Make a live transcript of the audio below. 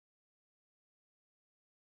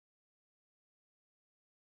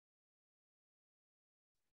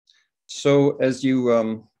So as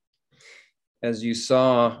you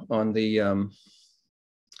saw on the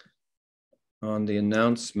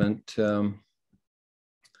announcement, I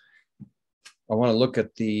want to look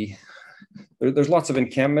at there's lots of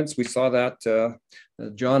encampments. We saw that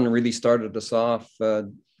John really started us off,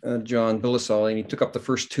 John Billisall, and he took up the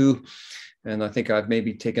first two. And I think I've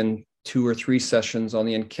maybe taken 2 or 3 sessions on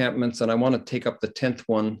the encampments, and I want to take up the 10th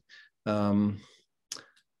one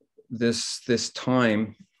this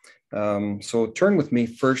time. So turn with me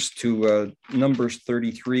first to Numbers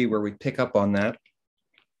 33, where we pick up on that.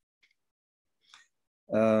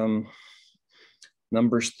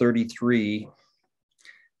 Numbers 33,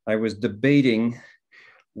 I was debating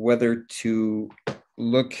whether to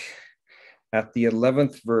look at the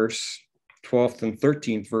 11th verse, 12th and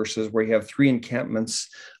 13th verses, where you have 3 encampments.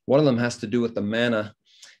 One of them has to do with the manna,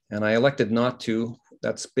 and I elected not to.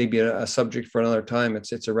 That's maybe a subject for another time.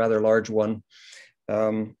 It's a rather large one.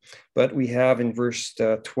 But we have in verse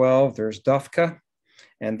 12, there's Dafka,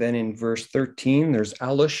 and then in verse 13, there's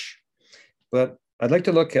Alush. But I'd like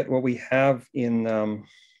to look at what we have in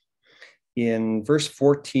verse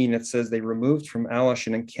 14. It says, they removed from Alush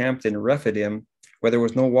and encamped in Rephidim, where there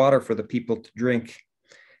was no water for the people to drink.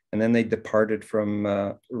 And then they departed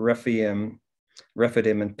from Rephidim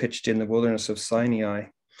and pitched in the wilderness of Sinai.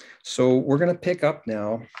 So we're going to pick up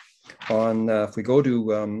now on, if we go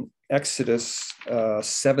to Exodus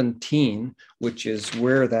 17, which is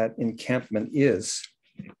where that encampment is.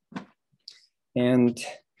 And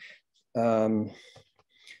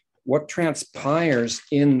what transpires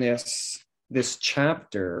in this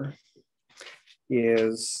chapter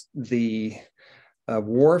is the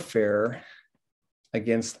warfare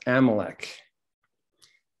against Amalek.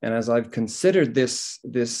 And as I've considered this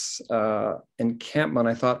encampment,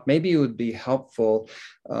 I thought maybe it would be helpful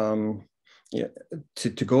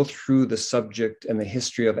to go through the subject and the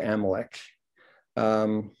history of Amalek.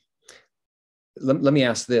 Let me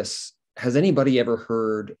ask this. Has anybody ever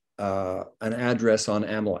heard an address on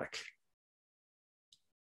Amalek?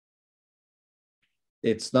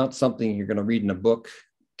 It's not something you're going to read in a book.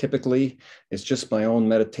 Typically, it's just my own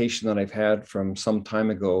meditation that I've had from some time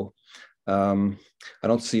ago. I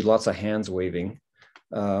don't see lots of hands waving.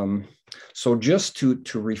 So just to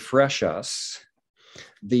refresh us,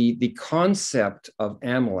 the concept of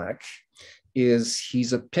Amalek is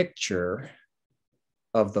he's a picture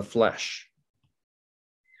of the flesh.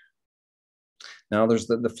 Now, there's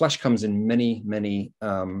the flesh comes in many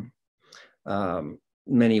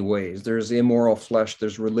ways. There's immoral flesh,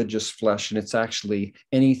 there's religious flesh, and it's actually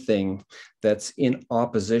anything that's in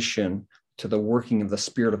opposition to the working of the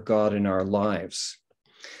Spirit of God in our lives.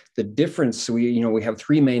 The difference, we have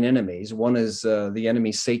 3 main enemies. One is the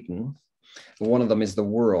enemy Satan. One of them is the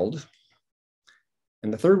world.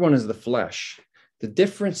 And the third one is the flesh. The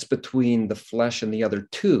difference between the flesh and the other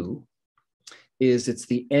 2 is it's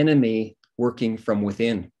the enemy working from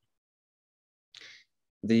within.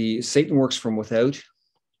 Satan works from without.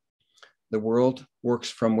 The world works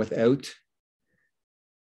from without.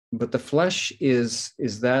 But the flesh is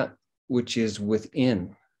that which is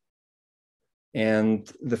within. And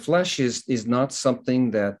the flesh is not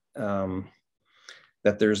something that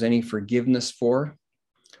there's any forgiveness for.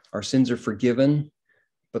 Our sins are forgiven,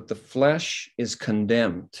 but the flesh is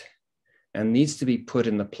condemned and needs to be put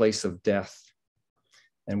in the place of death.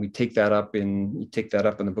 And you take that up in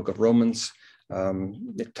the book of Romans.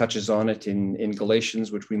 It touches on it in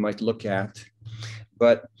Galatians, which we might look at.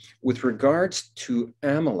 But with regards to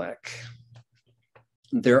Amalek,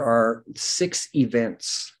 there are 6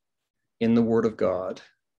 events in the Word of God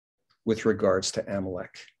with regards to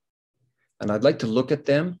Amalek. And I'd like to look at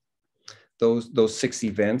them, those 6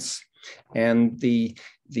 events. And the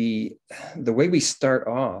way we start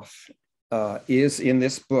off is in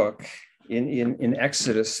this book, in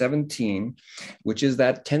Exodus 17, which is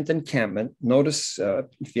that 10th encampment. Notice,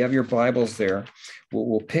 if you have your Bibles there,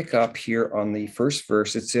 we'll pick up here on the first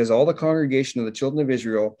verse. It says, all the congregation of the children of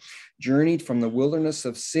Israel journeyed from the wilderness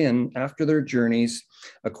of Sin after their journeys,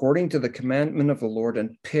 according to the commandment of the Lord,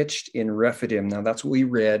 and pitched in Rephidim. Now, that's what we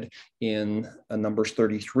read in Numbers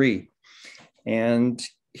 33. And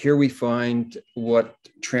here we find what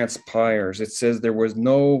transpires. It says there was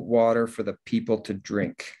no water for the people to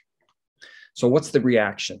drink. So what's the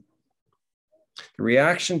reaction? The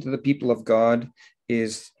reaction to the people of God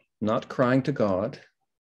is not crying to God,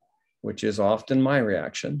 which is often my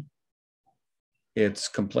reaction. It's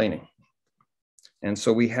complaining. And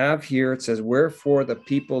so we have here, it says, wherefore the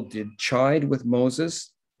people did chide with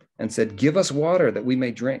Moses and said, give us water that we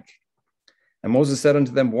may drink. And Moses said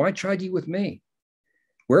unto them, why chide ye with me?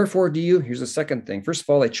 Wherefore do you, here's the second thing. First of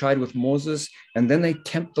all, they chide with Moses, and then they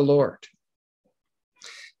tempt the Lord.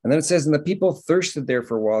 And then it says, and the people thirsted there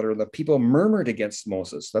for water. The people murmured against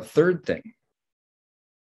Moses. The third thing.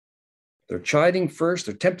 They're chiding first.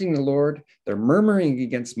 They're tempting the Lord. They're murmuring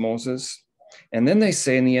against Moses. And then they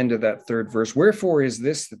say in the end of that third verse, wherefore is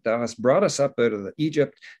this that thou hast brought us up out of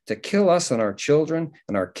Egypt to kill us and our children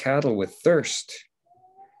and our cattle with thirst?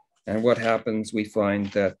 And what happens? We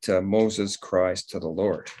find that Moses cries to the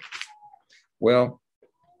Lord. Well,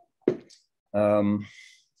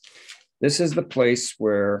 this is the place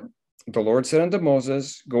where the Lord said unto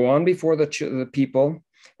Moses, go on before the people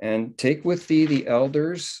and take with thee the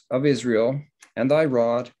elders of Israel and thy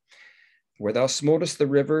rod, where thou smotest the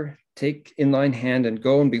river, take in thine hand and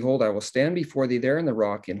go, and behold, I will stand before thee there in the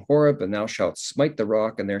rock in Horeb, and thou shalt smite the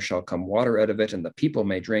rock, and there shall come water out of it, and the people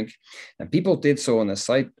may drink. And people did so in the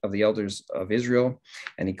sight of the elders of Israel.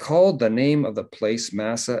 And he called the name of the place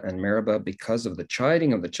Massah and Meribah, because of the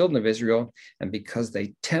chiding of the children of Israel, and because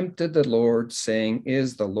they tempted the Lord, saying,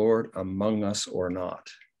 is the Lord among us or not?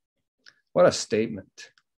 What a statement.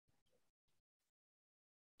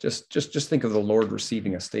 Just think of the Lord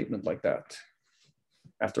receiving a statement like that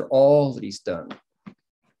after all that he's done.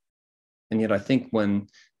 And yet I think when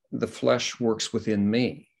the flesh works within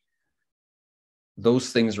me,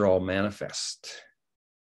 those things are all manifest.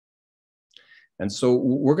 And so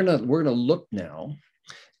we're gonna look now,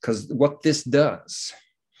 because what this does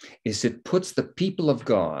is it puts the people of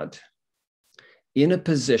God in a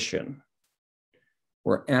position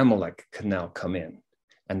where Amalek can now come in.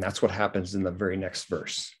 And that's what happens in the very next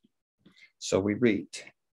verse. So we read,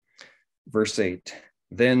 verse 8,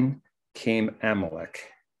 then came Amalek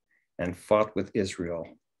and fought with Israel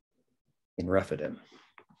in Rephidim.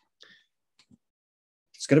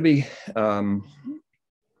 It's going to be,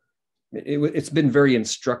 it's been very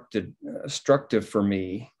instructive for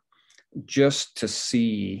me just to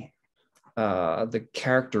see the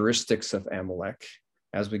characteristics of Amalek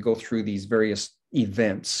as we go through these various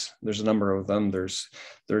events. There's a number of them. There's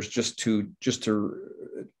just to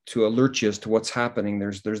alert you as to what's happening.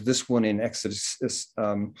 There's this one in Exodus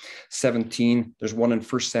 17. There's one in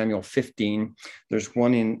 1 Samuel 15. There's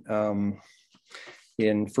one in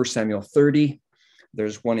 1 Samuel 30.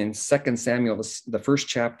 There's one in 2 Samuel, the first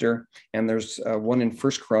chapter, and there's one in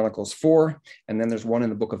 1 Chronicles 4, and then there's one in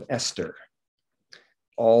the book of Esther.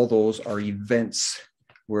 All those are events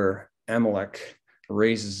where Amalek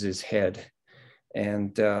raises his head.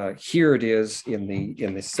 And here it is in the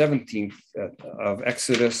 17th of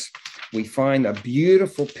Exodus. We find a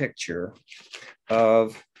beautiful picture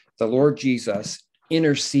of the Lord Jesus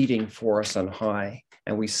interceding for us on high.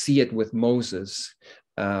 And we see it with Moses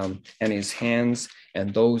and his hands,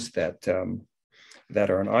 and those that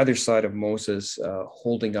are on either side of Moses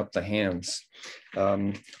holding up the hands.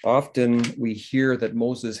 Often we hear that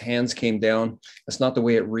Moses' hands came down. That's not the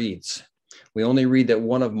way it reads. We only read that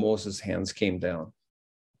one of Moses' hands came down.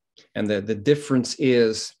 And the difference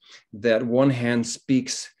is that one hand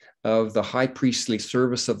speaks of the high priestly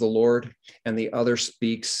service of the Lord, and the other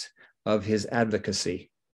speaks of his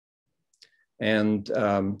advocacy. And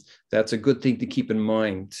that's a good thing to keep in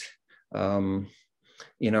mind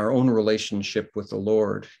in our own relationship with the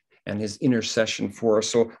Lord and his intercession for us.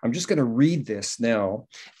 So I'm just going to read this now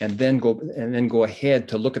and then go ahead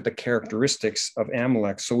to look at the characteristics of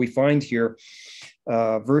Amalek. So we find here,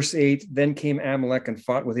 verse 8, then came Amalek and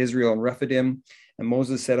fought with Israel in Rephidim. And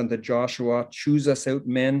Moses said unto Joshua, choose us out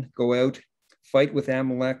men, go out, fight with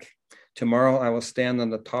Amalek. Tomorrow I will stand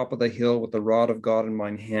on the top of the hill with the rod of God in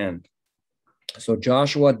mine hand. So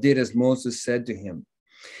Joshua did as Moses said to him,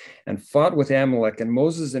 and fought with Amalek. And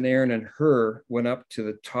Moses and Aaron and Hur went up to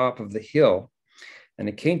the top of the hill. And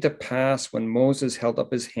it came to pass when Moses held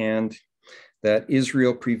up his hand that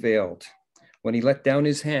Israel prevailed. When he let down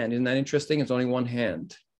his hand, isn't that interesting? It's only one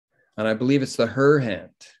hand. And I believe it's the Hur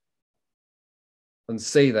hand. Doesn't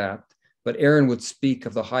say that, but Aaron would speak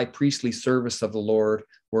of the high priestly service of the Lord,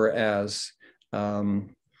 whereas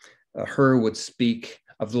Hur would speak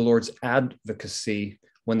of the Lord's advocacy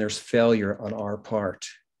when there's failure on our part.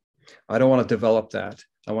 I don't want to develop that.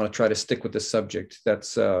 I want to try to stick with the subject. But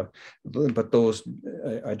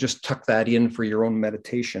I just tuck that in for your own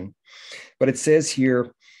meditation. But it says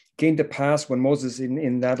here, came to pass when Moses,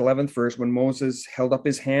 in that 11th verse, when Moses held up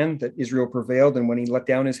his hand, that Israel prevailed, and when he let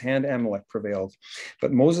down his hand, Amalek prevailed.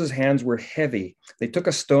 But Moses' hands were heavy. They took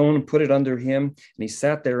a stone and put it under him, and he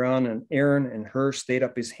sat thereon, and Aaron and Hur stayed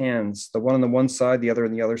up his hands, the one on the one side, the other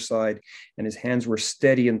on the other side, and his hands were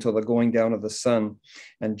steady until the going down of the sun.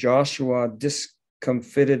 And Joshua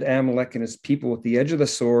comforted Amalek and his people with the edge of the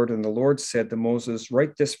sword. And the Lord said to Moses,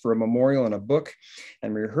 write this for a memorial in a book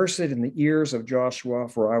and rehearse it in the ears of Joshua,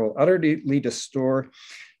 for I will utterly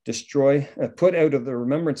destroy, put out of the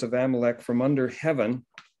remembrance of Amalek from under heaven.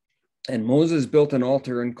 And Moses built an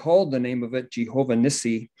altar and called the name of it Jehovah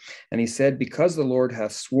Nissi. And he said, because the Lord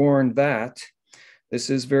hath sworn that, this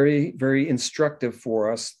is very, very instructive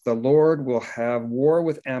for us, the Lord will have war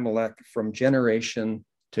with Amalek from generation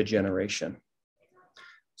to generation.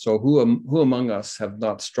 So who among us have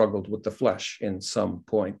not struggled with the flesh in some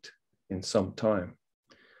point, in some time?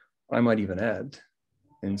 I might even add,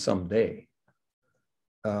 in some day.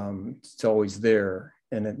 It's always there,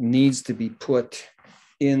 and it needs to be put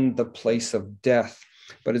in the place of death.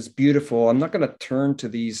 But it's beautiful. I'm not going to turn to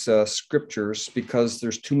these scriptures because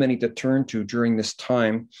there's too many to turn to during this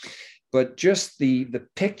time. But just the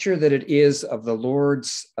picture that it is of the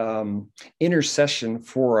Lord's intercession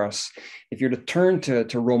for us. If you're to turn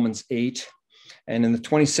to Romans 8, and in the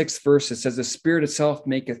 26th verse, it says, the Spirit itself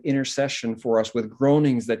maketh intercession for us with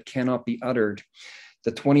groanings that cannot be uttered.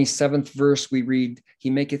 The 27th verse, we read, he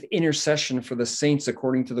maketh intercession for the saints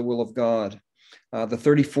according to the will of God. The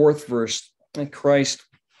 34th verse, Christ,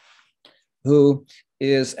 who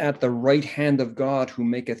is at the right hand of God, who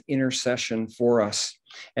maketh intercession for us.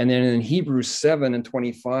 And then in Hebrews 7 and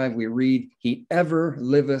 25, we read, he ever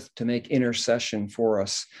liveth to make intercession for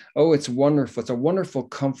us. Oh, it's wonderful. It's a wonderful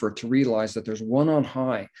comfort to realize that there's one on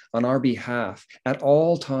high on our behalf at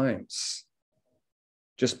all times.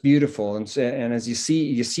 Just beautiful. And as you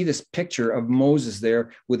see this picture of Moses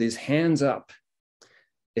there with his hands up.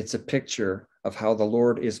 It's a picture of how the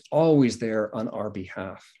Lord is always there on our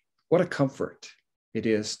behalf. What a comfort it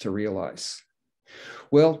is to realize.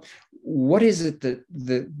 Well, what is it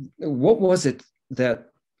what was it that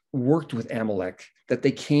worked with Amalek, that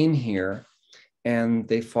they came here and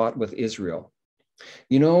they fought with Israel?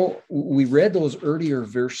 You know, we read those earlier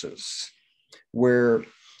verses where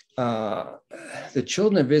the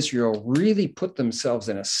children of Israel really put themselves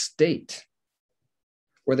in a state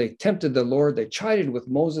where they tempted the Lord, they chided with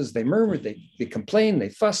Moses, they murmured, they complained, they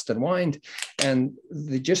fussed and whined, and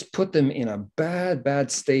they just put them in a bad,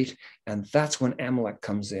 bad state. And that's when Amalek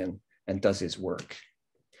comes in and does his work.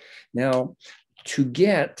 Now,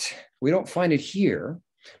 we don't find it here,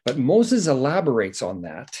 but Moses elaborates on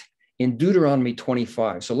that in Deuteronomy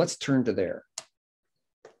 25. So let's turn to there.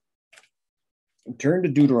 Turn to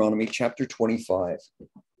Deuteronomy chapter 25,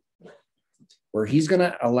 where he's going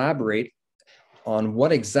to elaborate on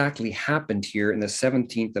what exactly happened here in the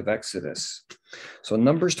 17th of Exodus. So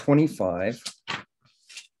Numbers 25.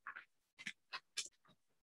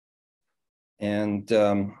 And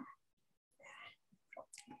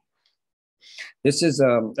this is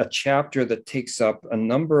a chapter that takes up a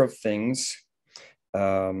number of things.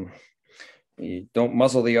 You don't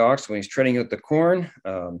muzzle the ox when he's treading out the corn.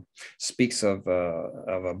 Speaks of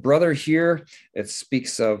a brother here. It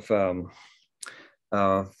speaks of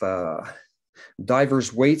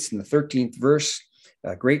divers weights in the 13th verse,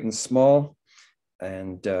 great and small,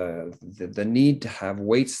 and the need to have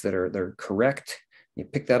weights that are correct. You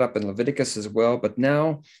pick that up in Leviticus as well. But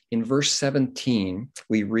now in verse 17,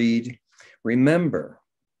 we read, remember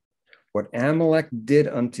what Amalek did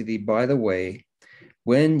unto thee by the way,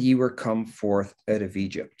 when ye were come forth out of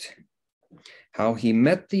Egypt, how he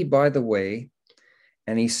met thee by the way,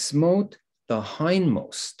 and he smote the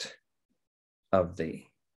hindmost of thee.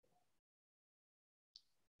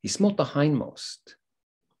 He smote the hindmost.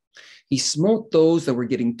 He smote those that were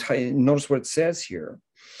getting tired. Notice what it says here.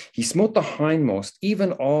 He smote the hindmost,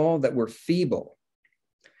 even all that were feeble.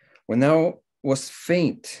 When thou wast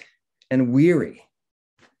faint and weary.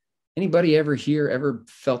 Anybody ever here ever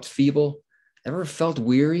felt feeble? Ever felt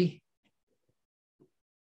weary?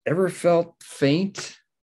 Ever felt faint?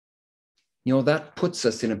 You know, that puts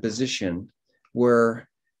us in a position where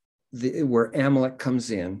Amalek comes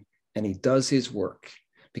in and he does his work.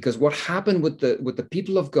 Because what happened with the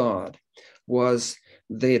people of God was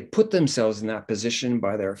they had put themselves in that position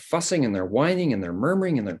by their fussing and their whining and their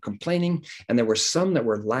murmuring and their complaining. And there were some that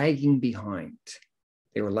were lagging behind.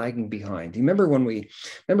 They were lagging behind. You remember when we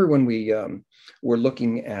were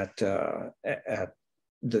looking at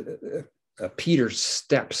Peter's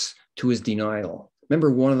steps to his denial. Remember,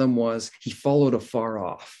 one of them was he followed afar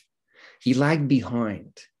off. He lagged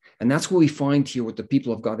behind. And that's what we find here with the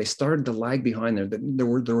people of God. They started to lag behind there. There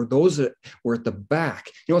were those that were at the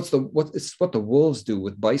back. You know, it's what the wolves do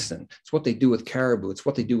with bison. It's what they do with caribou. It's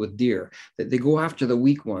what they do with deer. They go after the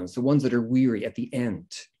weak ones, the ones that are weary at the end.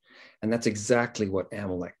 And that's exactly what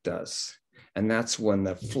Amalek does. And that's when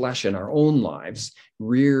the flesh in our own lives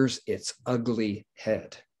rears its ugly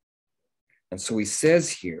head. And so he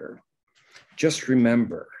says here, just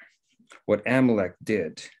remember what Amalek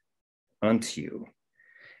did unto you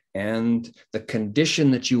and the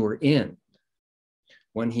condition that you were in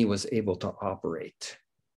when he was able to operate.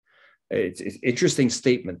 It's an interesting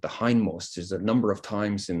statement. The hindmost is a number of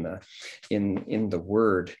times in the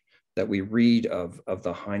word that we read of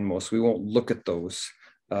the hindmost. We won't look at those,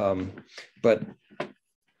 but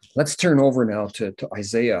let's turn over now to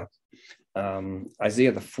Isaiah.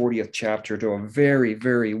 Isaiah, the 40th chapter, to a very,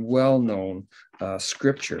 very well-known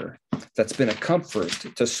scripture that's been a comfort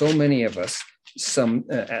to so many of us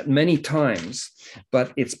at many times,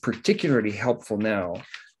 but it's particularly helpful now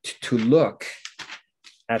to look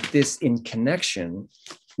at this in connection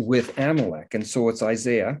with Amalek. And so it's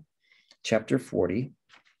Isaiah chapter 40.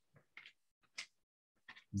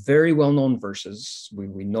 Very well-known verses.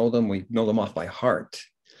 We know them off by heart,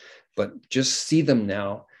 but just see them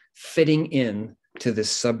now fitting in to this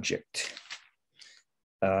subject.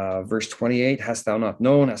 Verse 28, hast thou not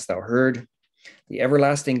known, hast thou heard? The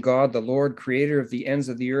everlasting God, the Lord, creator of the ends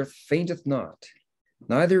of the earth, fainteth not,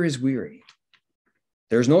 neither is weary.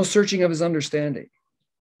 There is no searching of his understanding.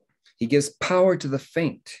 He gives power to the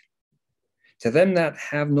faint. To them that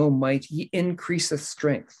have no might, he increaseth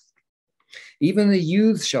strength. Even the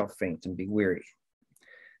youths shall faint and be weary.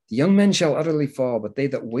 The young men shall utterly fall, but they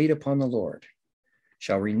that wait upon the Lord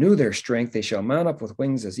shall renew their strength. They shall mount up with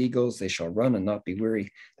wings as eagles. They shall run and not be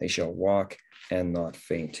weary. They shall walk and not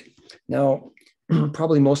faint. Now,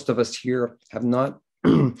 probably most of us here have not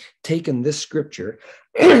taken this scripture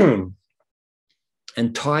and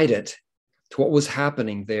tied it to what was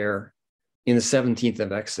happening there in the 17th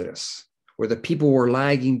of Exodus, where the people were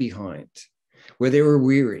lagging behind, where they were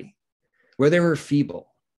weary, where they were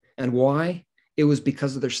feeble. And why? It was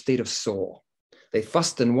because of their state of soul. They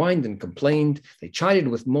fussed and whined and complained. They chided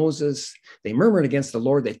with Moses. They murmured against the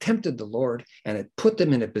Lord. They tempted the Lord, and it put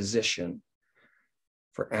them in a position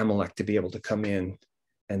for Amalek to be able to come in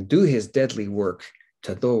and do his deadly work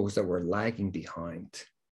to those that were lagging behind.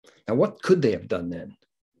 Now, what could they have done then?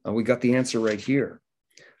 We got the answer right here.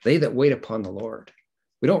 They that wait upon the Lord.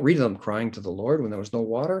 We don't read of them crying to the Lord when there was no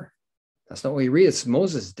water. That's not what we read. It's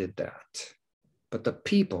Moses did that. But the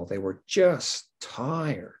people, they were just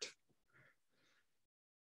tired.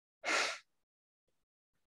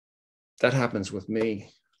 That happens with me,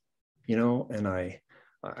 and I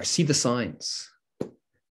see the signs.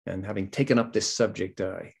 And having taken up this subject,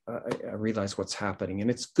 I realize what's happening. And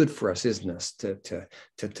it's good for us, isn't it,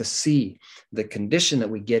 to see the condition that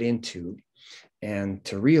we get into and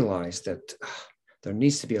to realize that there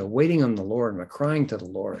needs to be a waiting on the Lord and a crying to the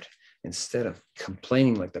Lord instead of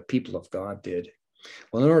complaining like the people of God did.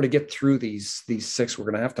 Well, in order to get through these six, we're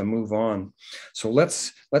going to have to move on. So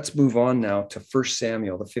let's move on now to 1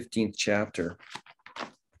 Samuel, the 15th chapter.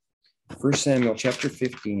 1 Samuel chapter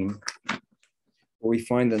 15. Where we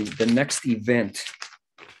find the next event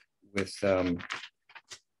with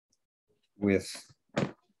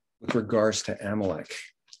regards to Amalek,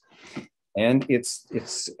 and it's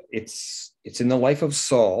in the life of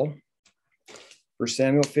Saul. 1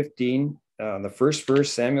 Samuel 15, the first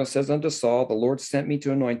verse, Samuel says unto Saul, the Lord sent me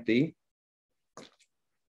to anoint thee,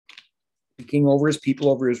 the king over his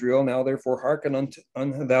people, over Israel. Now therefore hearken unto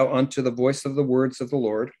the voice of the words of the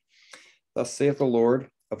Lord. Thus saith the Lord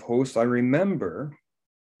of hosts, I remember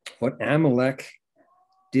what Amalek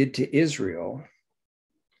did to Israel.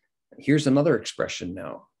 Here's another expression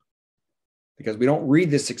now, because we don't read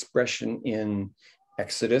this expression in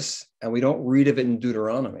Exodus and we don't read of it in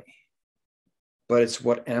Deuteronomy, but it's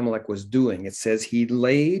what Amalek was doing. It says he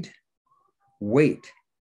laid wait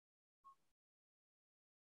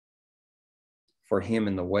for him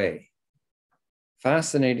in the way.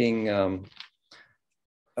 Fascinating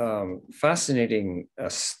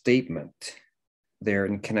statement there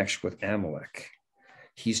in connection with Amalek.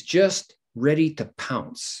 He's just ready to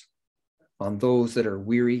pounce on those that are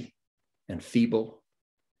weary and feeble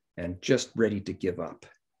and just ready to give up.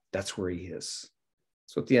 That's where he is.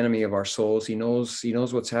 It's what the enemy of our souls. He knows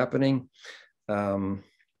what's happening. And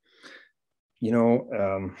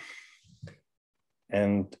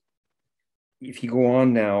if you go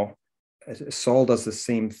on now, Saul does the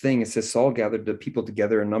same thing. It says Saul gathered the people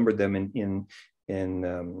together and numbered them in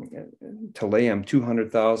Telaim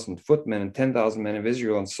 200,000 footmen and 10,000 men of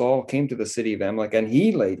Israel. And Saul came to the city of Amalek and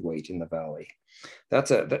he laid wait in the valley.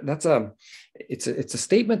 It's a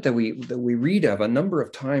statement that we read of a number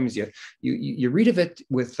of times. You read of it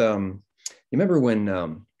with you remember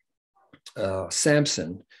when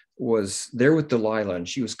Samson was there with Delilah and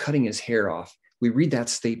she was cutting his hair off. We read that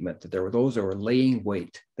statement that there were those that were laying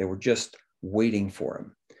wait. They were just waiting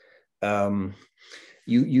for him.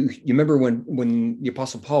 You remember when the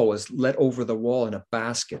Apostle Paul was let over the wall in a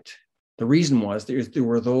basket. The reason was there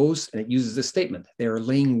were those, and it uses this statement, they were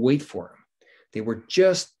laying wait for him. They were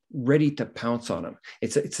just ready to pounce on him.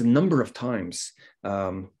 It's a number of times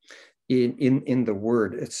in the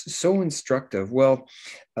word. It's so instructive. Well,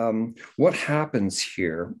 what happens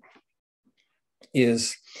here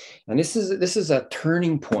is, and this is a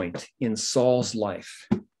turning point in Saul's life.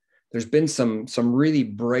 There's been some really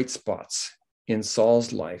bright spots in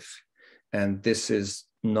Saul's life, and this is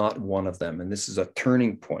not one of them. And this is a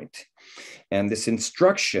turning point. And this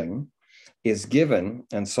instruction is given,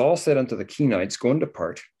 and Saul said unto the Kenites, go and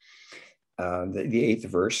depart, the 8th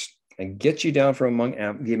verse, and get you down from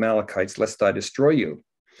among the Amalekites, lest I destroy you.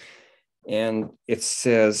 And it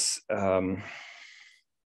says in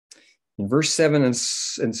verse 7, and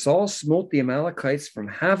Saul smote the Amalekites from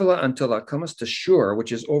Havilah until thou comest to Shur,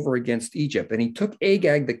 which is over against Egypt. And he took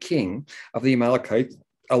Agag, the king of the Amalekites,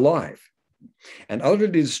 alive, and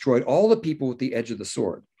utterly destroyed all the people with the edge of the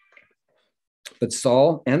sword. But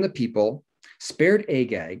Saul and the people spared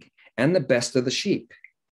Agag and the best of the sheep,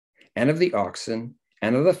 and of the oxen,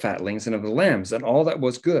 and of the fatlings, and of the lambs, and all that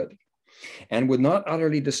was good, and would not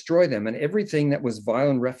utterly destroy them, and everything that was vile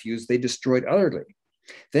and refuse they destroyed utterly.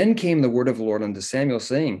 Then came the word of the Lord unto Samuel,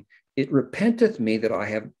 saying, it repenteth me that I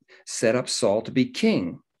have set up Saul to be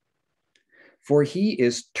king, for he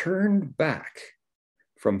is turned back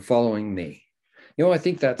from following me. You know, I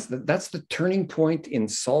think that's the turning point in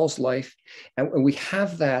Saul's life. And we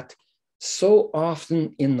have that so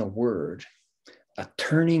often in the word, a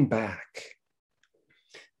turning back.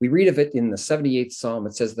 We read of it in the 78th Psalm.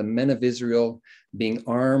 It says the men of Israel being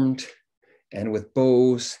armed and with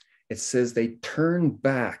bows, it says they turned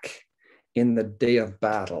back in the day of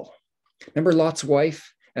battle. Remember Lot's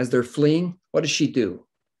wife, as they're fleeing, what does she do?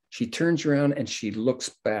 She turns around and she looks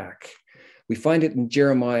back. We find it in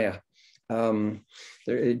Jeremiah.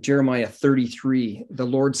 Jeremiah 33, the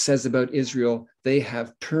Lord says about Israel, they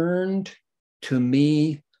have turned to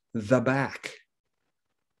me the back.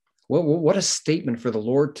 Well, what a statement for the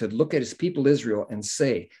Lord to look at his people Israel and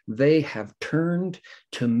say, they have turned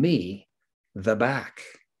to me the back.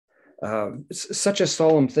 Such a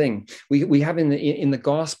solemn thing. We have in the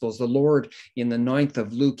Gospels, the Lord in the 9th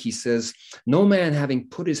of Luke, he says, no man having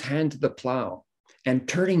put his hand to the plow and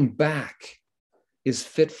turning back is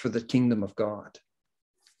fit for the kingdom of God.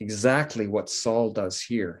 Exactly what Saul does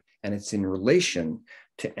here. And it's in relation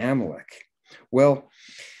to Amalek. Well,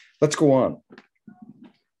 let's go on.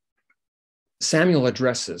 Samuel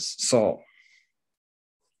addresses Saul.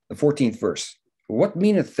 The 14th verse. What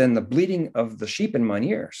meaneth then the bleating of the sheep in mine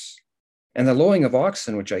ears, and the lowing of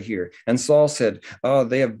oxen which I hear? And Saul said, oh,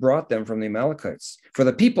 they have brought them from the Amalekites. For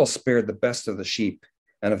the people spared the best of the sheep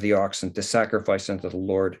and of the oxen to sacrifice unto the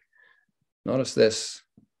Lord. Notice this,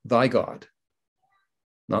 thy God,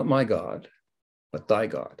 not my God, but thy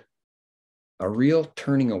God. A real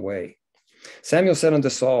turning away. Samuel said unto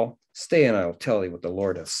Saul, stay, and I will tell thee what the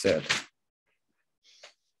Lord hath said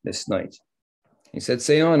this night. He said,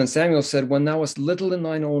 say on. And Samuel said, when thou wast little in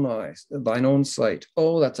thine own eyes, thine own sight.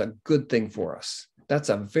 Oh, that's a good thing for us. That's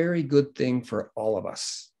a very good thing for all of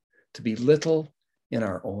us, to be little in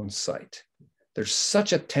our own sight. There's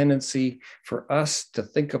such a tendency for us to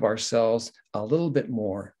think of ourselves a little bit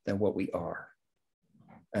more than what we are.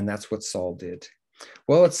 And that's what Saul did.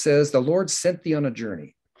 Well, it says, the Lord sent thee on a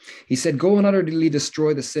journey. He said, go and utterly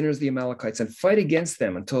destroy the sinners, the Amalekites, and fight against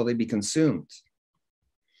them until they be consumed.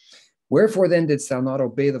 Wherefore then didst thou not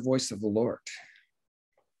obey the voice of the Lord?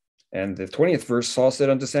 And the 20th verse, Saul said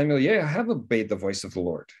unto Samuel, yea, I have obeyed the voice of the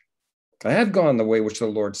Lord. I have gone the way which the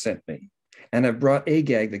Lord sent me, and have brought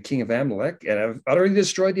Agag, the king of Amalek, and have utterly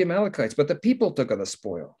destroyed the Amalekites, but the people took of the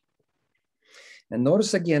spoil. And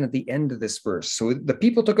notice again at the end of this verse, so the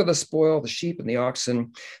people took of the spoil, the sheep and the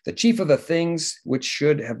oxen, the chief of the things which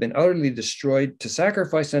should have been utterly destroyed, to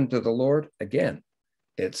sacrifice unto the Lord. Again,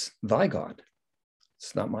 it's thy God.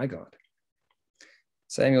 It's not my God.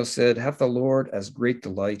 Samuel said, hath the Lord as great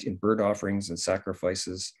delight in burnt offerings and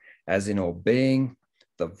sacrifices as in obeying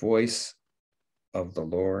the voice of the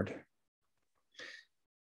Lord?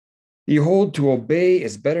 Behold, to obey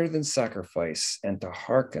is better than sacrifice, and to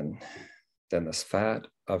hearken than the fat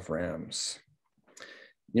of rams.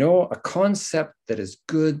 You know, a concept that is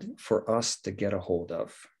good for us to get a hold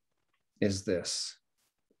of is this: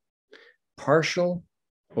 partial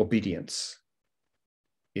obedience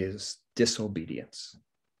is disobedience.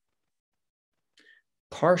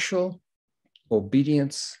 Partial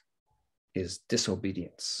obedience is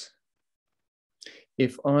disobedience.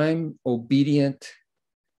 If I'm obedient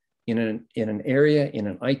in an area, in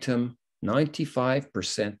an item,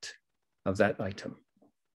 95% of that item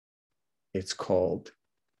It's called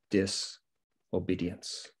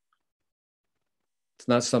disobedience. It's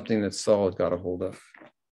not something that Saul had got a hold of.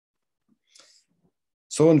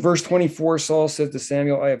 So in verse 24, Saul says to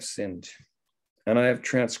Samuel, I have sinned, and I have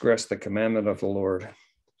transgressed the commandment of the Lord.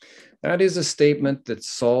 That is a statement that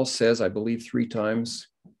Saul says, I believe, 3 times,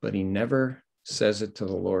 but he never says it to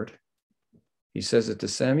the Lord. He says it to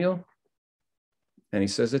Samuel, and he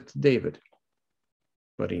says it to David,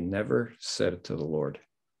 but he never said it to the Lord.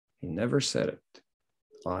 He never said it.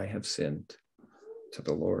 I have sinned to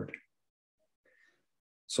the Lord.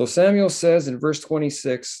 So Samuel says in verse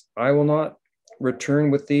 26, I will not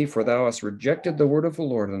return with thee, for thou hast rejected the word of the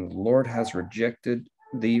Lord, and the Lord has rejected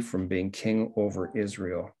thee from being king over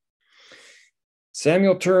Israel.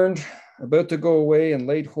 Samuel turned, about to go away, and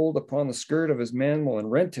laid hold upon the skirt of his mantle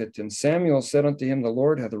and rent it. And Samuel said unto him, the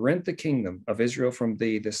Lord hath rent the kingdom of Israel from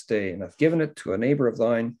thee this day, and hath given it to a neighbor of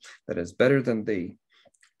thine that is better than thee.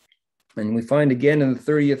 And we find again in the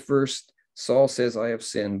 30th verse, Saul says, I have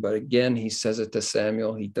sinned. But again, he says it to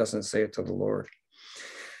Samuel. He doesn't say it to the Lord.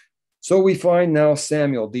 So we find now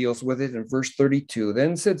Samuel deals with it in verse 32.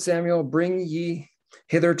 Then said Samuel, bring ye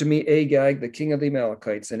hither to me Agag, the king of the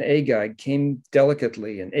Amalekites. And Agag came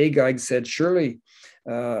delicately. And Agag said, surely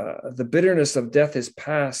the bitterness of death is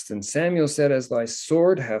past. And Samuel said, as thy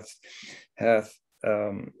sword hath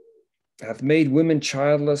made women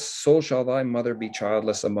childless, so shall thy mother be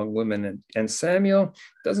childless among women. And Samuel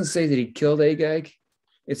doesn't say that he killed Agag.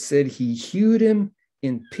 It said he hewed him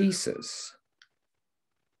in pieces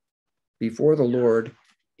before the Lord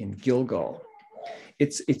in Gilgal.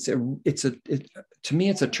 To me,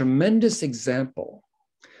 it's a tremendous example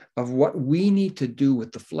of what we need to do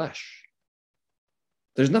with the flesh.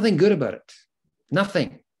 There's nothing good about it.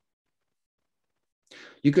 Nothing.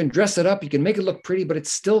 You can dress it up, you can make it look pretty, but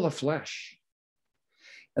it's still the flesh.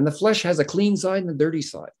 And the flesh has a clean side and a dirty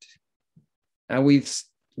side. And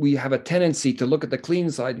we have a tendency to look at the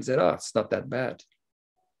clean side and say, oh, it's not that bad.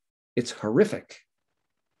 It's horrific.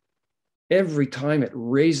 Every time it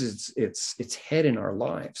raises its head in our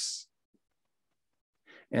lives.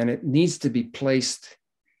 And it needs to be placed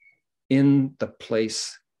in the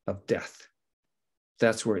place of death.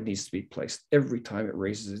 That's where it needs to be placed every time it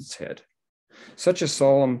raises its head. Such a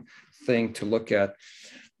solemn thing to look at.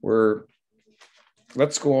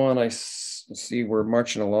 Let's go on. I see we're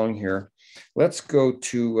marching along here. Let's go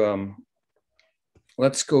to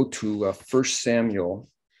 1 Samuel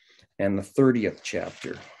and the 30th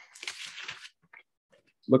chapter.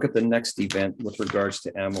 Look at the next event with regards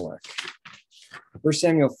to Amalek. 1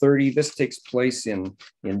 Samuel 30, this takes place in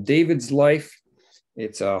David's life.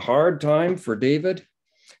 It's a hard time for David.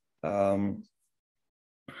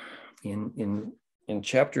 In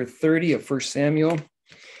chapter 30 of 1 Samuel,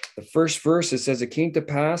 the first verse, it says, it came to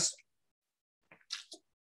pass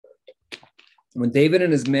when David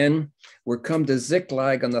and his men were come to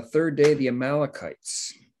Ziklag on the 3rd day, the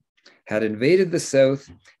Amalekites had invaded the south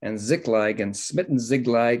and Ziklag and smitten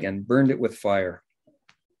Ziklag and burned it with fire.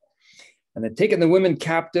 And had taken the women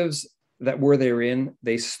captives that were therein,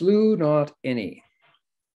 they slew not any.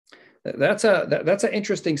 That's an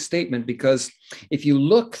interesting statement, because if you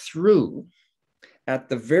look through at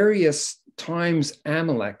the various times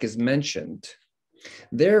Amalek is mentioned,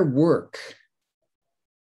 their work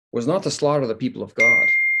was not to slaughter the people of God.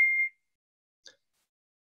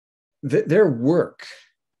 Their work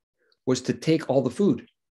was to take all the food.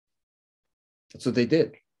 That's what they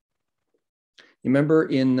did. You remember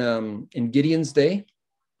in Gideon's day,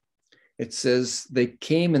 it says they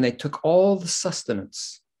came and they took all the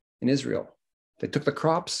sustenance in Israel. They took the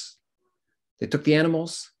crops, they took the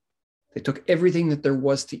animals, they took everything that there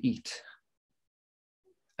was to eat.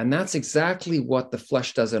 And that's exactly what the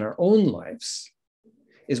flesh does in our own lives,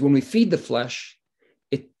 is when we feed the flesh,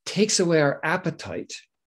 it takes away our appetite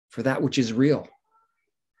for that which is real,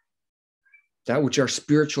 that which our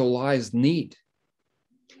spiritual lives need.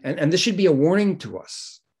 And this should be a warning to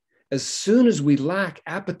us. As soon as we lack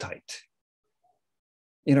appetite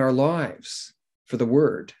in our lives for the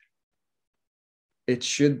word, it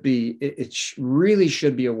really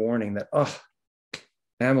should be a warning that,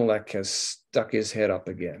 Amalek has stuck his head up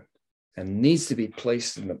again and needs to be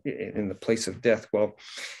placed in the place of death. Well,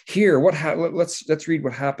 here, let's read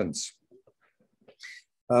what happens.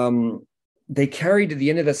 They carried, to the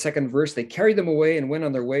end of the second verse, they carried them away and went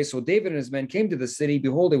on their way. So David and his men came to the city.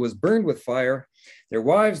 Behold, it was burned with fire. Their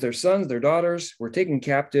wives, their sons, their daughters were taken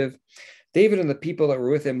captive. David and the people that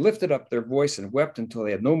were with him lifted up their voice and wept until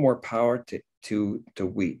they had no more power to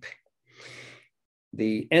weep.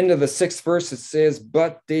 The end of the 6th verse, it says,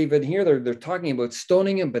 but David, here they're talking about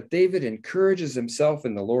stoning him, but David encourages himself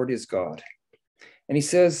in the Lord his God. And he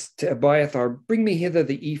says to Abiathar, bring me hither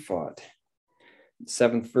the ephod.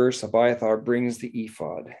 7th verse, Abiathar brings the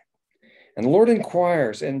ephod. And the Lord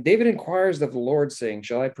inquires, and David inquires of the Lord, saying,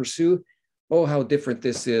 shall I pursue? Oh, how different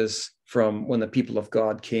this is from when the people of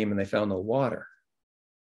God came and they found no water.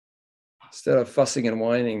 Instead of fussing and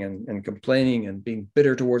whining and complaining and being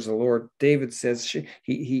bitter towards the Lord, David says,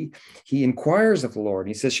 he inquires of the Lord.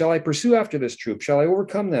 He says, shall I pursue after this troop? Shall I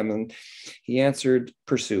overcome them? And he answered,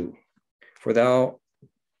 pursue, for thou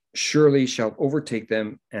surely shalt overtake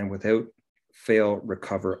them and without fail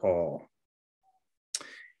recover all.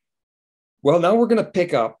 Well, now we're going to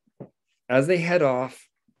pick up as they head off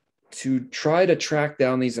to try to track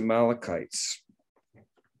down these Amalekites.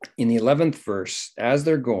 In the 11th verse, as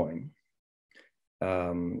they're going,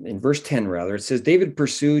 in verse 10 rather, it says, David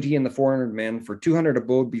pursued, he and the 400 men, for 200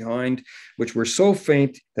 abode behind, which were so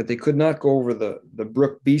faint that they could not go over the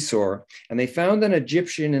brook Besor. And they found an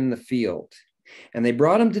Egyptian in the field. And they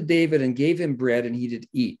brought him to David and gave him bread, and he did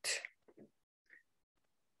eat.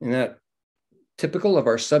 Isn't that typical of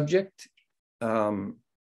our subject?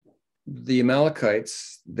 The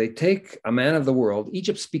Amalekites, they take a man of the world.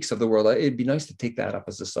 Egypt speaks of the world. It'd be nice to take that up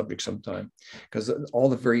as a subject sometime, because all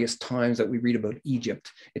the various times that we read about Egypt,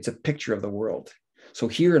 it's a picture of the world. So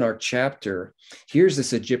here in our chapter, here's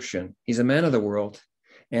this Egyptian. He's a man of the world,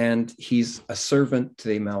 and he's a servant to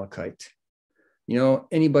the Amalekite. You know,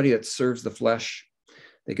 anybody that serves the flesh,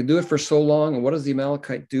 they can do it for so long. And what does the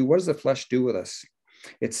Amalekite do? What does the flesh do with us?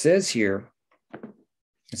 It says here,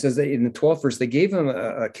 it says that in the 12th verse, they gave him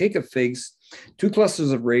a cake of figs, 2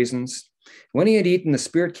 clusters of raisins. When he had eaten, the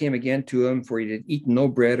spirit came again to him, for he had eaten no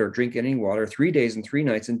bread or drink any water 3 days and 3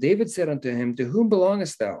 nights. And David said unto him, to whom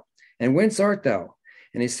belongest thou? And whence art thou?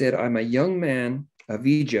 And he said, I'm a young man of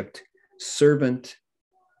Egypt, servant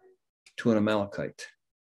to an Amalekite.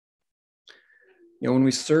 You know, when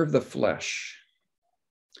we serve the flesh,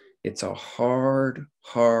 it's a hard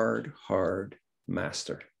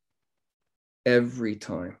master. Every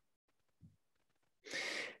time.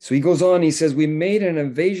 So he goes on, he says, we made an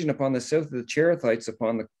invasion upon the south of the Cherethites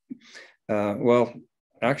upon the,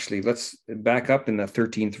 actually, let's back up in the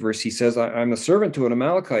 13th verse. He says, I'm a servant to an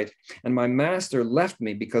Amalekite, and my master left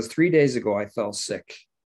me because 3 days ago I fell sick.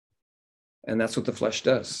 And that's what the flesh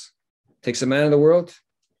does. Takes a man of the world,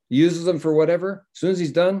 uses them for whatever. As soon as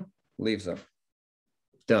he's done, leaves them.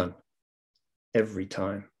 Done. Every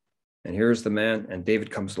time. And here's the man, and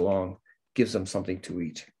David comes along, gives them something to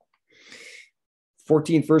eat.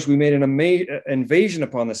 14th verse, we made an invasion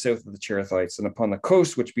upon the south of the Cherethites and upon the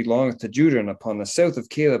coast which belongeth to Judah and upon the south of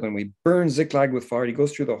Caleb, and we burned Ziklag with fire. He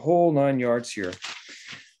goes through the whole 9 yards here.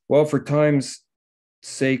 Well, for time's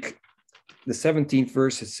sake, the 17th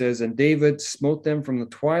verse, it says, and David smote them from the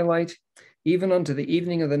twilight even unto the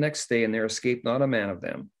evening of the next day, and there escaped not a man of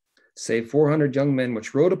them, save 400 young men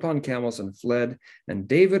which rode upon camels and fled. And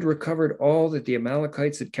David recovered all that the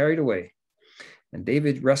Amalekites had carried away. And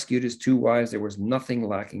David rescued his 2 wives. There was nothing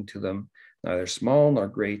lacking to them, neither small nor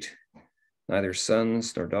great, neither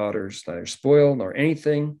sons nor daughters, neither spoil nor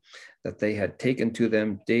anything that they had taken to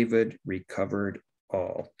them. David recovered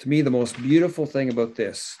all. To me, the most beautiful thing about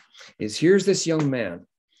this is here's this young man.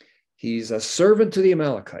 He's a servant to the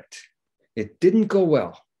Amalekite. It didn't go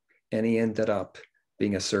well, and he ended up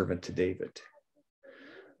being a servant to David.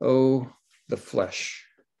 Oh, the flesh.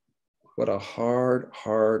 What a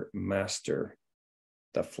hard master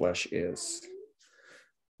the flesh is.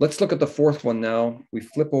 Let's look at the 4th one now. We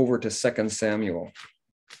flip over to 2 Samuel.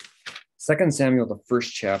 2 Samuel, the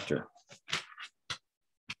 1st chapter.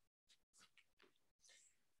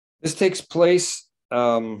 This takes place,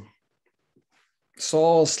 Saul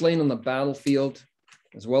slain on the battlefield,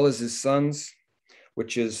 as well as his sons,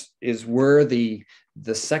 which is where the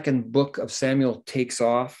 2nd book of Samuel takes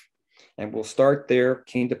off. And we'll start there.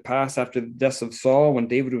 Came to pass after the death of Saul, when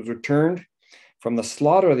David was returned from the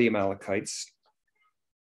slaughter of the Amalekites,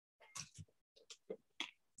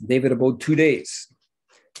 David abode 2 days.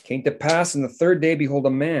 Came to pass in the 3rd day, behold, a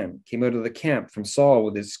man came out of the camp from Saul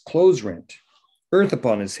with his clothes rent, earth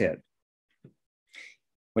upon his head.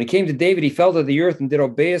 When he came to David, he fell to the earth and did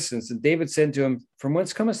obeisance. And David said to him, from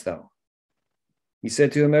whence comest thou? He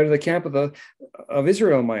said to him, out of the camp of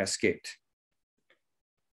Israel am I escaped.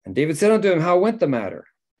 And David said unto him, how went the matter?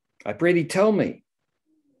 I pray thee, tell me.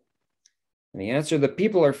 And he answered, the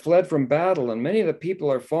people are fled from battle, and many of the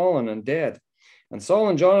people are fallen and dead. And Saul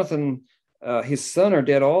and Jonathan, his son, are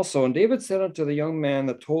dead also. And David said unto the young man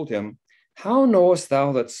that told him, how knowest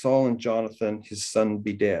thou that Saul and Jonathan, his son,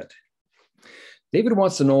 be dead? David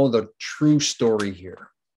wants to know the true story here.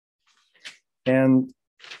 And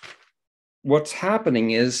what's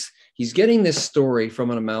happening is he's getting this story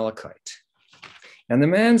from an Amalekite. And the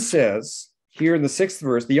man says, here in the 6th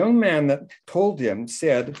verse, the young man that told him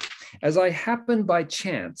said, as I happened by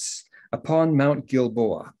chance upon Mount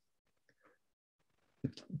Gilboa.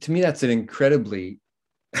 To me, that's an incredibly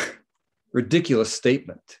ridiculous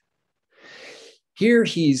statement. Here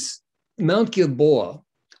Mount Gilboa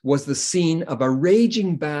was the scene of a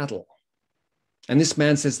raging battle. And this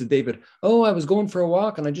man says to David, oh, I was going for a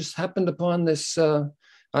walk and I just happened upon this,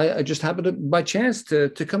 I just happened to, by chance to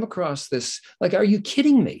come across this. Like, are you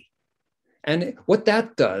kidding me? And what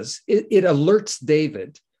that does, it alerts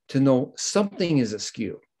David to know something is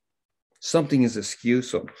askew. Something is askew.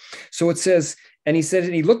 So it says, and he said,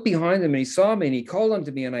 and he looked behind him and he saw me and he called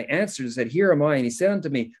unto me and I answered and said, here am I. And he said unto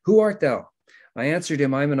me, who art thou? I answered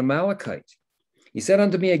him, I am an Amalekite. He said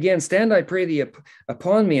unto me again, stand, I pray thee,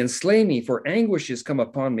 upon me and slay me, for anguish is come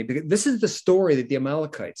upon me. Because this is the story that the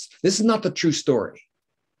Amalekites, this is not the true story.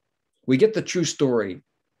 We get the true story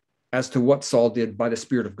as to what Saul did by the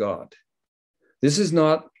Spirit of God. This is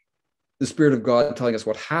not the Spirit of God telling us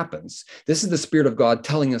what happens. This is the Spirit of God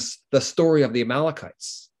telling us the story of the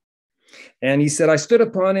Amalekites. And he said, I stood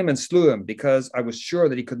upon him and slew him because I was sure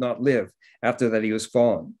that he could not live after that he was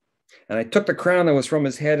fallen. And I took the crown that was from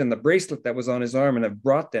his head and the bracelet that was on his arm and have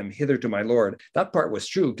brought them hither to my Lord. That part was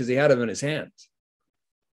true because he had them in his hand.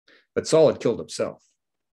 But Saul had killed himself.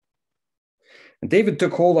 And David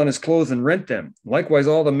took hold on his clothes and rent them. Likewise,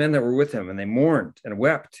 all the men that were with him, and they mourned and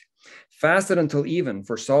wept, fasted until even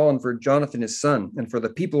for Saul and for Jonathan his son, and for the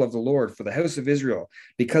people of the Lord, for the house of Israel,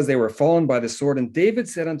 because they were fallen by the sword. And David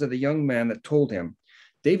said unto the young man that told him,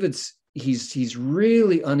 he's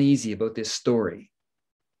really uneasy about this story.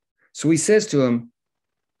 So he says to him,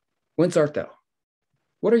 whence art thou?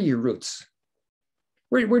 What are your roots?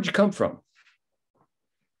 Where'd you come from?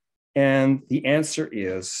 And the answer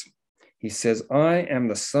is, he says, I am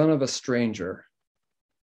the son of a stranger,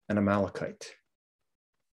 an Amalekite.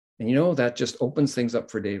 And you know, that just opens things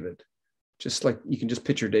up for David. Just like you can just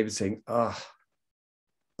picture David saying, I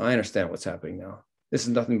understand what's happening now. This is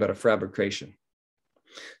nothing but a fabrication.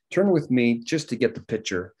 Turn with me, just to get the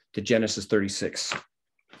picture, to Genesis 36.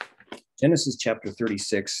 Genesis chapter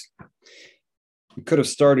 36. We could have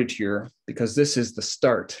started here because this is the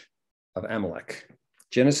start of Amalek.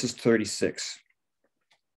 Genesis 36.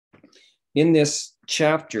 In this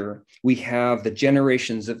chapter, we have the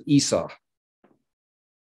generations of Esau.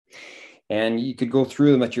 And you could go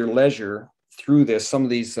through them at your leisure through this. Some of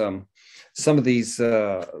these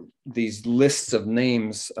lists of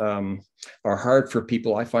names are hard for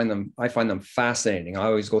people. I find them fascinating. I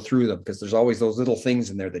always go through them because there's always those little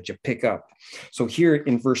things in there that you pick up. So here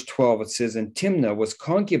in verse 12, it says, and Timnah was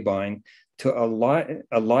concubine to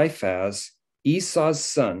Eliphaz, Esau's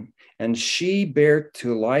son, and she bare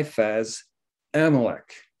to Eliphaz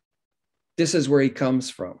Amalek. This is where he comes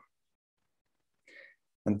from.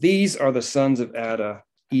 And these are the sons of Adah,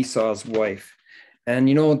 Esau's wife. And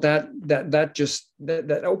you know,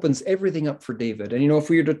 that opens everything up for David. And you know, if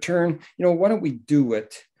we were to turn, you know, why don't we do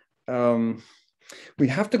it? We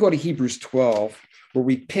have to go to Hebrews 12, where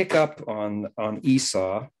we pick up on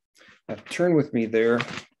Esau. Turn with me there.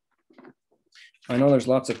 I know there's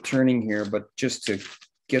lots of turning here, but just to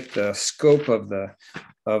get the scope of the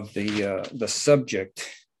subject,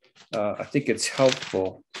 I think it's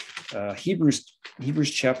helpful.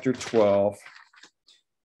 Hebrews chapter 12.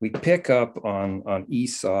 We pick up on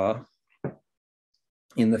Esau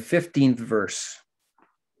in the 15th verse,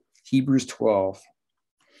 Hebrews 12.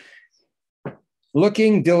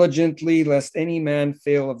 Looking diligently, lest any man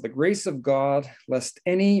fail of the grace of God, lest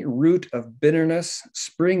any root of bitterness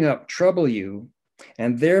spring up, trouble you,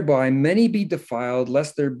 and thereby many be defiled,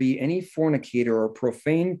 lest there be any fornicator or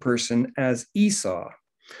profane person as Esau,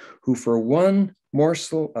 who for one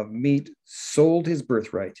morsel of meat sold his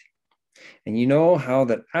birthright. And you know how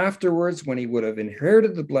that afterwards, when he would have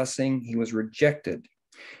inherited the blessing, he was rejected,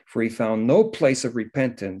 for he found no place of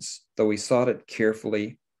repentance, though he sought it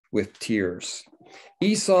carefully with tears.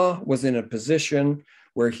 Esau was in a position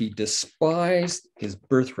where he despised his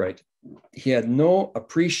birthright. He had no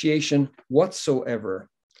appreciation whatsoever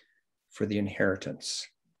for the inheritance.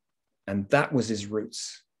 And that was his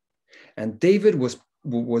roots. And David was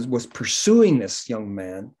pursuing this young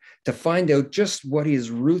man to find out just what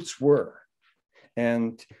his roots were.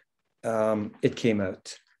 And it came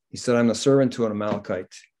out. He said, I'm a servant to an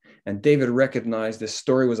Amalekite. And David recognized this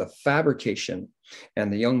story was a fabrication,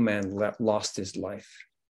 and the young man lost his life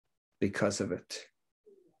because of it.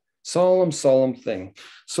 Solemn thing.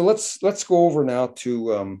 So let's go over now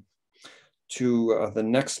to the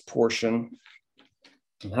next portion.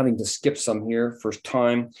 I'm having to skip some here for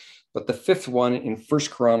time, but the fifth one in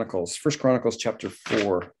First Chronicles chapter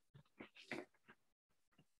 4.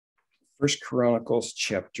 First Chronicles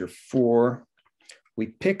chapter 4. We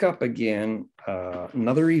pick up again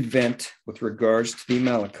another event with regards to the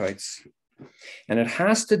Amalekites. And it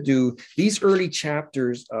has to do, these early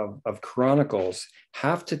chapters of Chronicles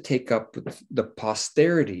have to take up with the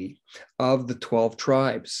posterity of the 12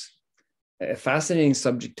 tribes. A fascinating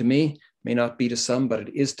subject to me, may not be to some, but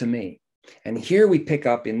it is to me. And here we pick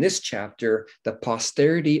up in this chapter the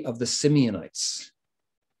posterity of the Simeonites.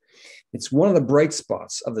 It's one of the bright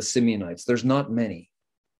spots of the Simeonites. There's not many,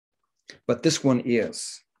 but this one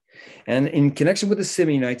is. And in connection with the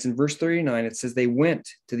Simeonites, in verse 39, it says, they went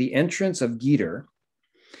to the entrance of Geder,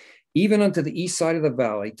 even unto the east side of the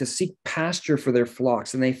valley, to seek pasture for their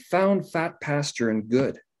flocks. And they found fat pasture and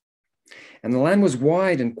good. And the land was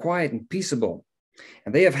wide and quiet and peaceable.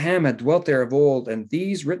 And they of Ham had dwelt there of old. And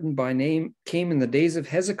these, written by name, came in the days of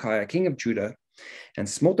Hezekiah, king of Judah, and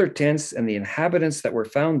smote their tents and the inhabitants that were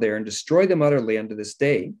found there, and destroyed them utterly unto this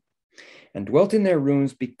day, and dwelt in their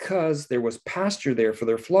ruins, because there was pasture there for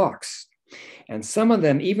their flocks. And some of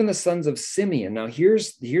them, even the sons of Simeon, now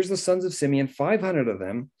here's the sons of Simeon, 500 of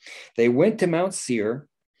them, they went to Mount Seir,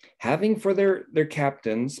 having for their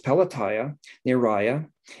captains Pelatiah, Neriah,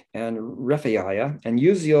 and Rephaiah, and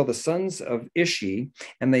Uziel, the sons of Ishi,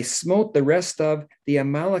 and they smote the rest of the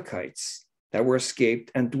Amalekites that were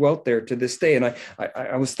escaped, and dwelt there to this day. And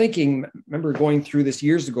I was thinking, remember going through this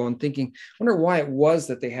years ago and thinking, I wonder why it was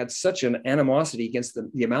that they had such an animosity against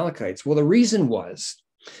the Amalekites. Well, the reason was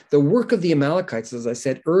the work of the Amalekites, as I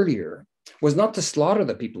said earlier, was not to slaughter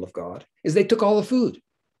the people of God, is they took all the food.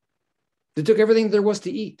 They took everything there was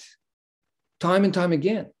to eat, time and time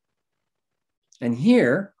again. And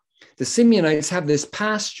here, the Simeonites have this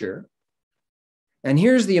pasture, and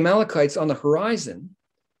here's the Amalekites on the horizon,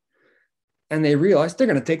 and they realize they're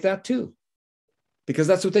going to take that too, because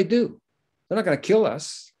that's what they do. They're not going to kill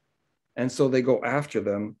us. And so they go after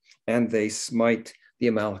them, and they smite the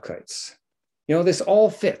Amalekites. You know, this all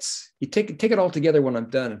fits. You take it all together when I'm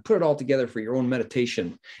done, and put it all together for your own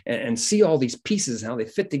meditation, and see all these pieces, how they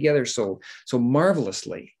fit together so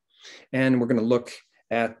marvelously. And we're going to look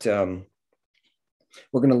at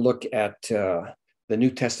the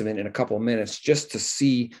New Testament in a couple of minutes, just to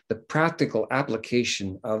see the practical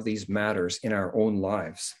application of these matters in our own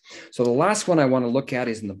lives. So the last one I want to look at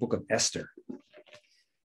is in the book of Esther.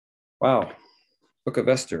 Wow, book of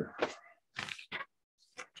Esther.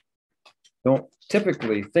 Don't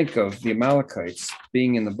typically think of the Amalekites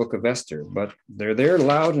being in the book of Esther, but they're there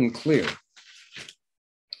loud and clear.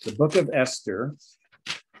 The book of Esther,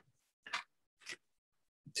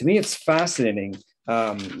 to me, it's fascinating.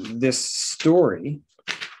 This story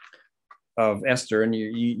of Esther, and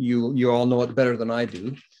you all know it better than I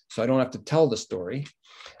do, so I don't have to tell the story.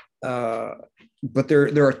 But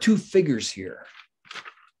there are two figures here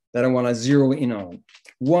that I want to zero in on.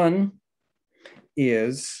 One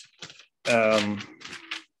is let's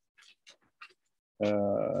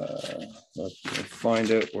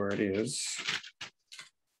find out where it is.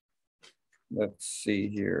 Let's see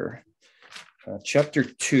here, chapter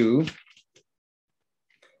 2.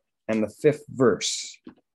 And the 5th verse.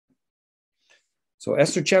 So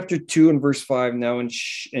Esther chapter 2 and verse 5. Now in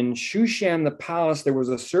Shushan the palace, there was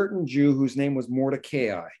a certain Jew whose name was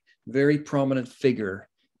Mordecai, very prominent figure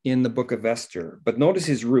in the book of Esther. But notice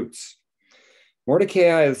his roots.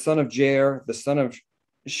 Mordecai, the son of Jair, the son of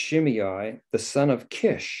Shimei, the son of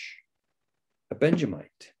Kish, a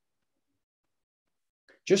Benjamite.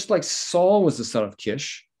 Just like Saul was the son of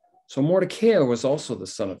Kish, so Mordecai was also the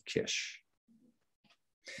son of Kish.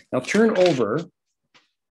 Now turn over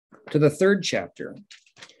to the 3rd chapter,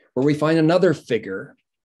 where we find another figure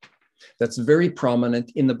that's very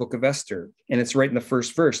prominent in the book of Esther. And it's right in the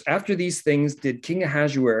 1st verse. After these things did King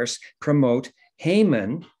Ahasuerus promote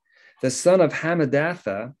Haman, the son of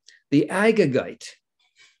Hammedatha, the Agagite.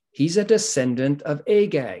 He's a descendant of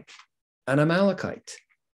Agag, an Amalekite.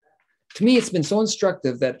 To me, it's been so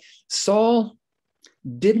instructive that Saul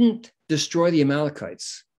didn't destroy the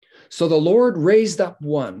Amalekites. So the Lord raised up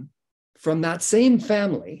one from that same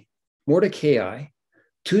family, Mordecai,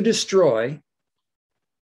 to destroy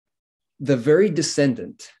the very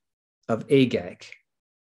descendant of Agag,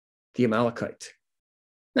 the Amalekite.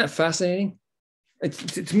 Isn't that fascinating?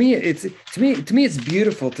 To me, it's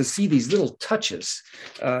beautiful to see these little touches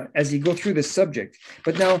as you go through this subject.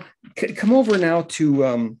 But now, come over now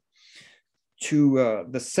to the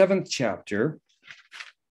 7th chapter,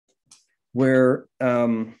 where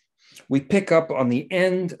we pick up on the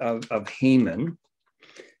end of Haman,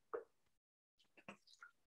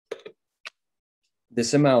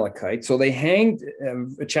 this Amalekite. So they hanged,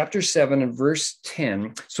 chapter 7 and verse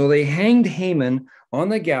 10. So they hanged Haman on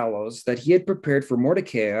the gallows that he had prepared for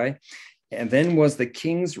Mordecai, And then was the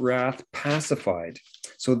king's wrath pacified.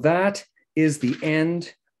 So that is the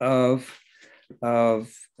end of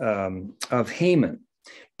Haman.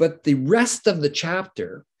 But the rest of the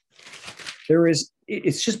chapter,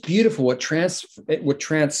 it's just beautiful what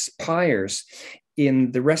transpires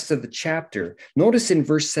in the rest of the chapter. Notice in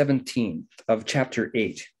verse 17 of chapter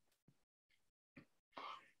 8.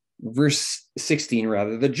 Verse 16,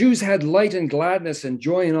 rather. The Jews had light and gladness and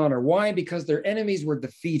joy and honor. Why? Because their enemies were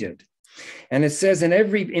defeated. And it says in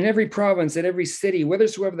every province, in every city,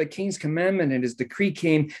 whithersoever the king's commandment and his decree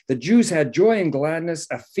came, the Jews had joy and gladness,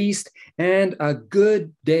 a feast, and a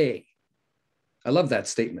good day. I love that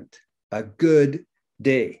statement. A good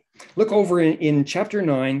day. Look over in chapter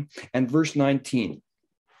 9 and verse 19.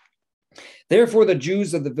 Therefore, the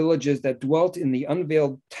Jews of the villages that dwelt in the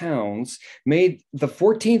unveiled towns made the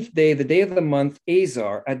 14th day, the day of the month,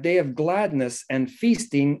 Azar, a day of gladness and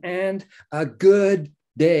feasting and a good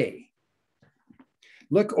day.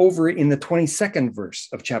 Look over in the 22nd verse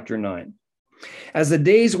of chapter 9. As the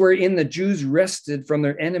days wherein the Jews rested from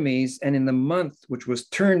their enemies, and in the month which was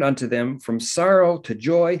turned unto them from sorrow to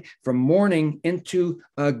joy, from mourning into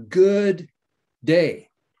a good day.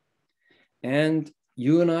 And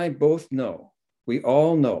you and I both know, we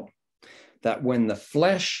all know, that when the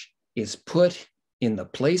flesh is put in the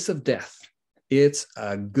place of death, it's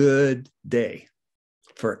a good day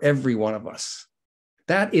for every one of us.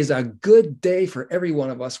 That is a good day for every one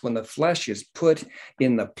of us when the flesh is put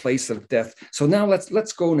in the place of death. So now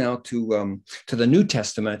let's go now to the New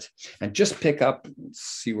Testament and just pick up. Let's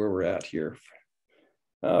see where we're at here.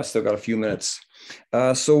 I still got a few minutes.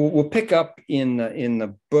 So we'll pick up in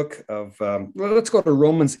the book of. Let's go to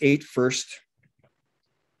Romans 8 first.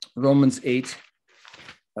 Romans 8,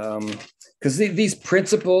 because these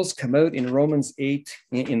principles come out in Romans 8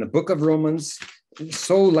 in the book of Romans,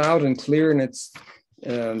 so loud and clear, and it's.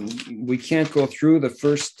 We can't go through the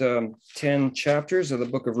first 10 chapters of the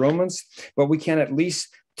book of Romans, but we can at least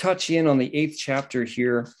touch in on the 8th chapter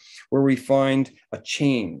here, where we find a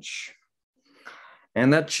change.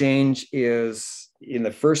 And that change is in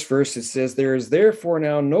the first verse. It says, there is therefore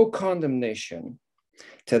now no condemnation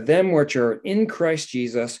to them which are in Christ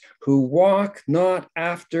Jesus, who walk not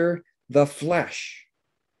after the flesh,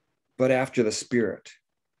 but after the Spirit.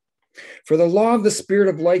 For the law of the Spirit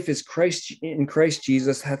of life is in Christ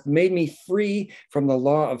Jesus hath made me free from the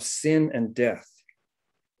law of sin and death.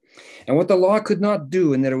 And what the law could not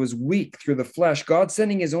do, in that it was weak through the flesh, God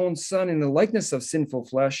sending his own Son in the likeness of sinful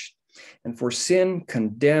flesh, and for sin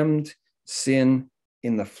condemned sin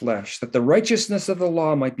in the flesh, that the righteousness of the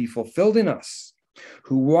law might be fulfilled in us,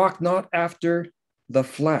 who walk not after the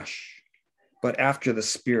flesh, but after the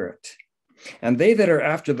Spirit. And they that are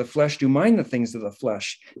after the flesh do mind the things of the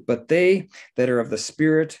flesh, but they that are of the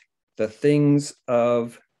Spirit, the things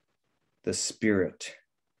of the Spirit.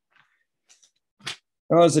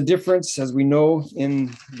 Now, there's a difference, as we know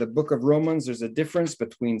in the book of Romans, there's a difference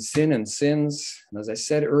between sin and sins. And as I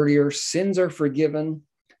said earlier, sins are forgiven,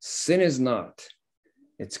 sin is not.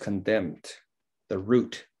 It's condemned, the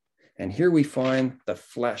root. And here we find the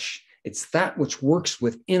flesh. It's that which works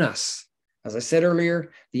within us. As I said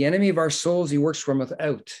earlier, the enemy of our souls, he works from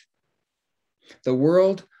without. The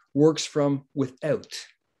world works from without.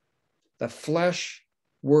 The flesh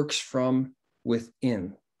works from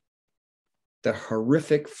within. The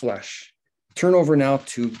horrific flesh. Turn over now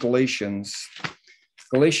to Galatians.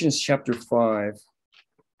 Galatians chapter 5.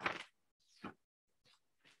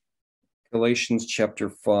 Galatians chapter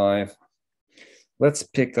 5. Let's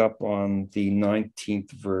pick up on the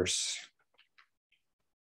 19th verse.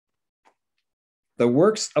 The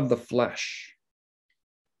works of the flesh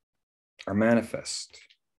are manifest,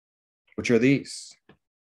 which are these: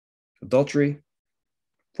 adultery,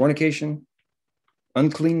 fornication,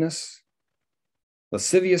 uncleanness,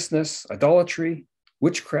 lasciviousness, idolatry,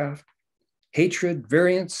 witchcraft, hatred,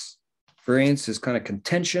 variance. Variance is kind of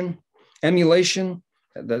contention, emulation,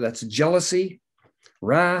 that's jealousy,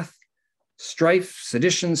 wrath, strife,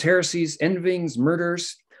 seditions, heresies, envyings,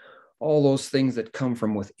 murders, all those things that come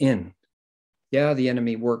from within. Yeah, the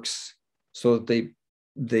enemy works so that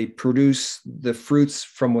they produce the fruits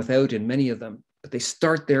from without in many of them, but they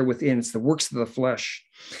start there within. It's the works of the flesh.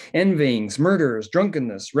 Envyings, murders,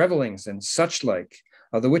 drunkenness, revelings, and such like,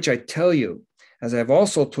 of the which I tell you, as I have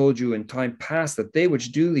also told you in time past, that they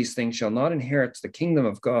which do these things shall not inherit the kingdom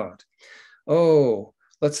of God. Oh,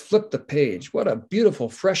 let's flip the page. What a beautiful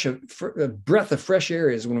breath of fresh air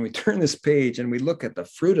is when we turn this page and we look at the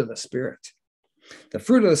fruit of the Spirit. The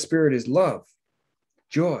fruit of the Spirit is love,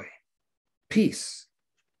 joy, peace,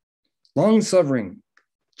 long-suffering,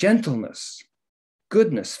 gentleness,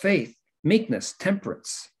 goodness, faith, meekness,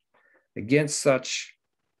 temperance. Against such,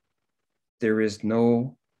 there is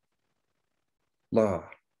no law.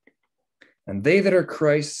 And they that are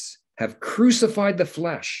Christ's have crucified the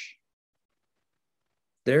flesh.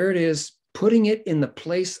 There it is, putting it in the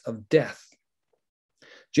place of death.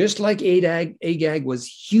 Just like Agag was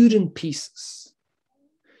hewed in pieces.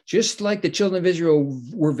 Just like the children of Israel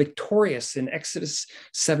were victorious in Exodus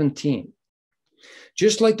 17.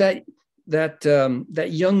 Just like that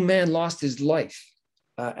young man lost his life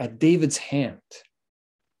at David's hand.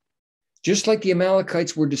 Just like the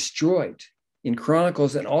Amalekites were destroyed in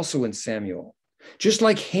Chronicles and also in Samuel. Just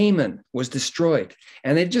like Haman was destroyed.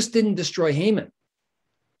 And they just didn't destroy Haman.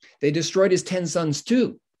 They destroyed his 10 sons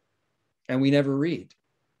too. And we never read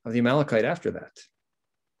of the Amalekite after that.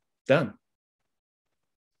 Done.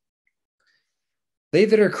 They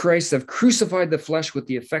that are Christ have crucified the flesh with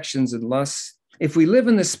the affections and lusts. If we live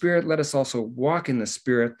in the Spirit, let us also walk in the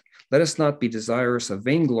Spirit. Let us not be desirous of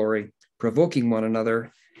vainglory, provoking one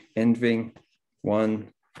another, envying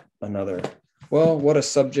one another. Well, what a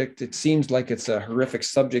subject. It seems like it's a horrific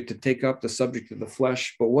subject to take up, the subject of the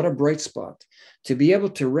flesh, but what a bright spot to be able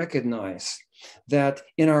to recognize that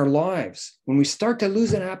in our lives, when we start to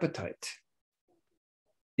lose an appetite,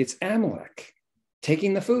 it's Amalek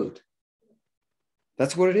taking the food.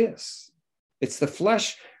 That's what it is. It's the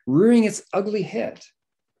flesh rearing its ugly head.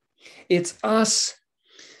 It's us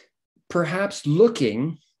perhaps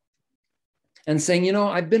looking and saying, you know,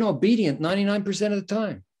 I've been obedient 99% of the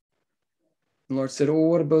time. And the Lord said, oh,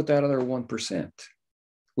 what about that other 1%?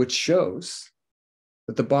 Which shows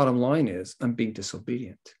that the bottom line is I'm being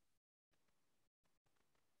disobedient.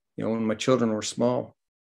 You know, when my children were small,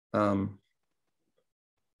 and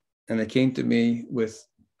they came to me with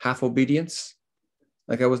half obedience,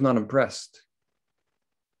 like I was not impressed.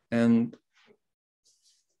 And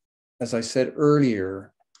as I said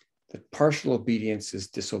earlier, that partial obedience is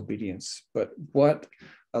disobedience. But what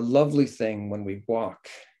a lovely thing when we walk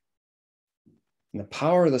in the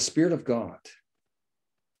power of the Spirit of God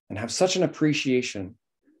and have such an appreciation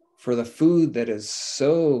for the food that is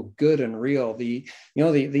so good and real. The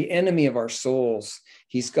enemy of our souls,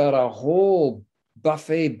 he's got a whole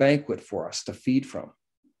buffet banquet for us to feed from.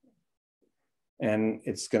 And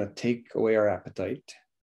it's going to take away our appetite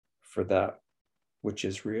for that which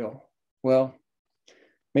is real. Well,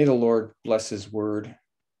 may the Lord bless his word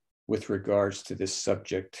with regards to this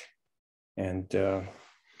subject. And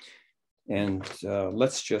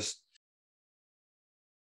let's just